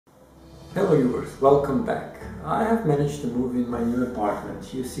Hello viewers, welcome back. I have managed to move in my new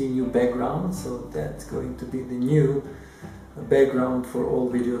apartment. You see new background, so that's going to be the new background for all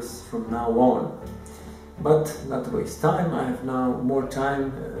videos from now on. But not to waste time, I have now more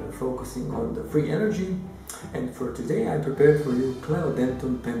time focusing on the free energy, and for today I prepared for you Cleo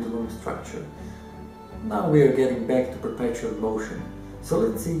Denton pendulum structure. Now we are getting back to perpetual motion, so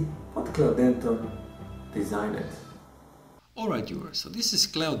let's see what Cleo Denton designed. Alright viewers, so this is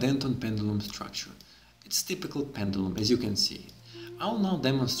Cleo Denton pendulum structure. It's typical pendulum, as you can see. I'll now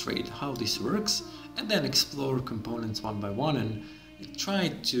demonstrate how this works and then explore components one by one and try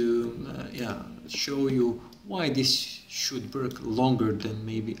to show you why this should work longer than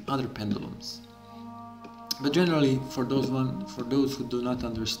maybe other pendulums. But generally, for those who do not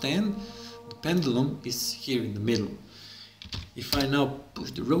understand, the pendulum is here in the middle. If I now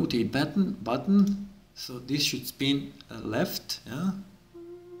push the rotate button, so this should spin left,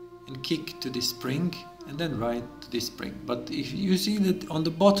 and kick to this spring, and then right to this spring. But if you see that on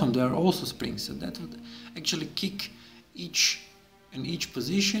the bottom there are also springs, so that would actually kick each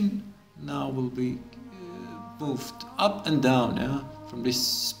position. Now will be moved up and down from these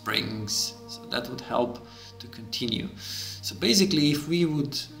springs, so that would help to continue. So basically, if we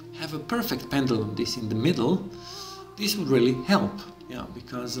would have a perfect pendulum, this in the middle, this would really help,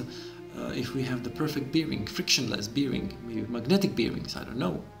 because if we have the perfect bearing, frictionless bearing, maybe magnetic bearings, I don't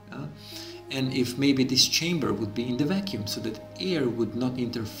know, and if maybe this chamber would be in the vacuum so that air would not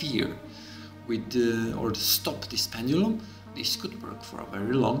interfere with or stop this pendulum, this could work for a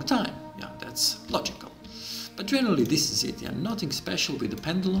very long time. That's logical. But generally this is it, nothing special with the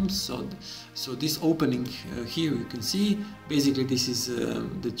pendulums. So this opening here you can see, basically this is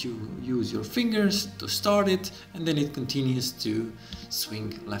that you use your fingers to start it, and then it continues to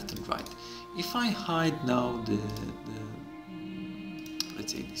swing left and right. If I hide now the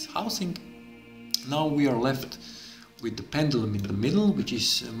let's say this housing, now we are left with the pendulum in the middle, which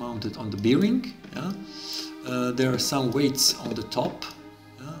is mounted on the bearing. There are some weights on the top.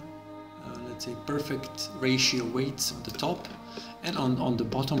 Let's say perfect ratio weights on the top and on the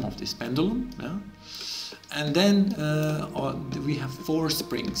bottom of this pendulum, and then we have 4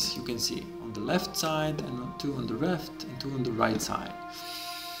 springs, you can see, on the left side, and 2 on the left and 2 on the right side.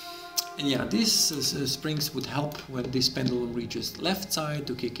 And these springs would help when this pendulum reaches left side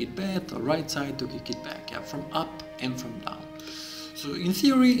to kick it back, or right side to kick it back, from up and from down. So in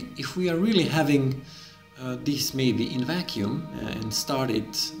theory, if we are really having this maybe in vacuum and start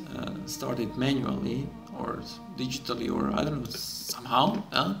it manually or digitally, or I don't know, somehow,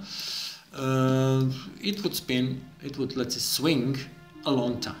 it would spin, it would, let's say, swing a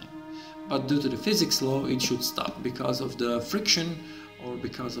long time. But due to the physics law, it should stop because of the friction or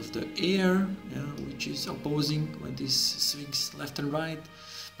because of the air, which is opposing when this swings left and right.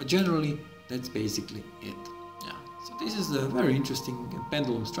 But generally, that's basically it. So this is a very interesting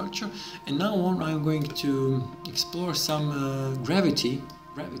pendulum structure, and now on I'm going to explore some gravity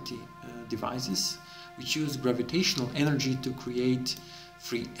devices which use gravitational energy to create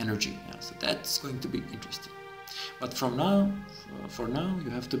free energy. So that's going to be interesting. But for now, you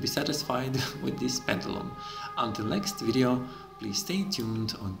have to be satisfied with this pendulum. Until next video, please stay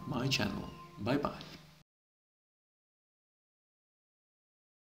tuned on my channel. Bye bye.